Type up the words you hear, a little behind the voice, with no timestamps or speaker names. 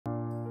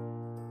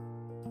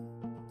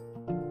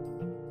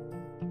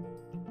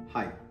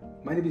Hi,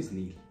 my name is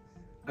Neil.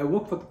 I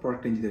work for the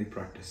product engineering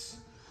practice.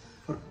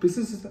 For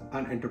businesses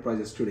and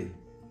enterprises today,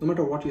 no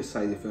matter what your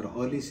size, if you're an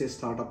early stage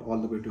startup all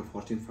the way to a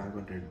Fortune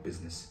 500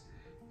 business,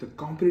 the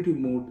competitive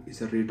mode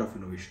is a rate of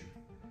innovation.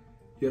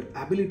 Your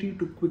ability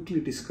to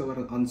quickly discover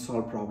an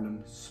unsolved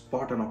problem,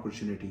 spot an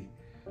opportunity,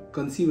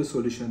 conceive a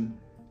solution,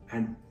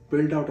 and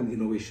build out an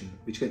innovation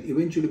which can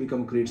eventually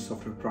become a great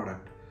software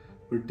product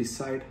will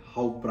decide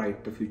how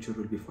bright the future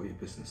will be for your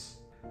business.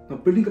 Now,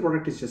 building a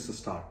product is just a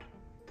start.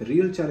 The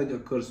real challenge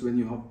occurs when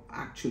you have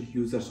actual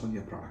users on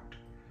your product.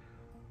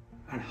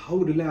 And how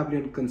reliably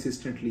and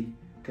consistently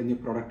can your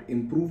product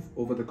improve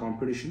over the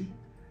competition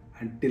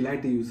and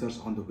delight the users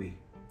on the way,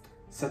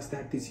 such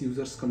that these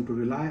users come to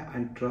rely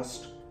and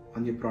trust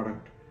on your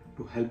product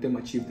to help them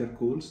achieve their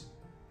goals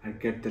and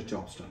get their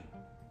jobs done.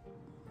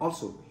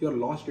 Also, your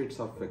launch dates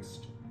are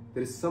fixed.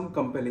 There is some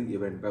compelling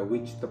event by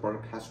which the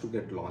product has to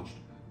get launched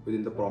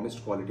within the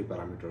promised quality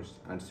parameters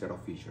and set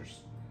of features.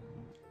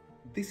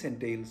 This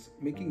entails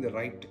making the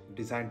right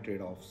design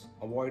trade-offs,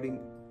 avoiding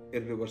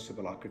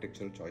irreversible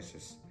architectural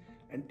choices,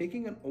 and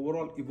taking an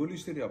overall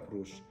evolutionary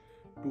approach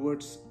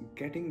towards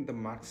getting the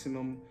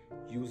maximum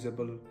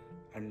usable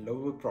and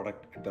lovable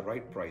product at the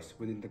right price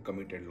within the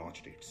committed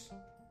launch dates.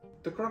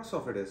 The crux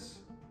of it is,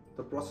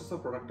 the process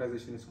of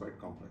productization is quite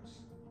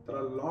complex. There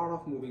are a lot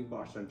of moving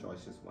parts and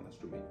choices one has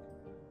to make.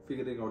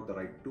 Figuring out the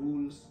right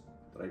tools,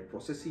 the right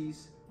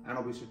processes, and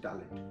obviously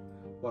talent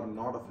who are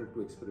not afraid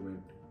to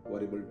experiment, who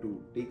are able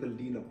to take a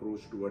lean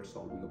approach towards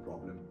solving a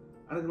problem,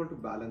 and are able to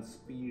balance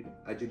speed,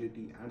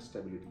 agility, and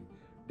stability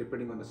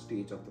depending on the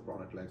stage of the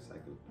product life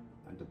cycle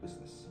and the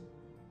business.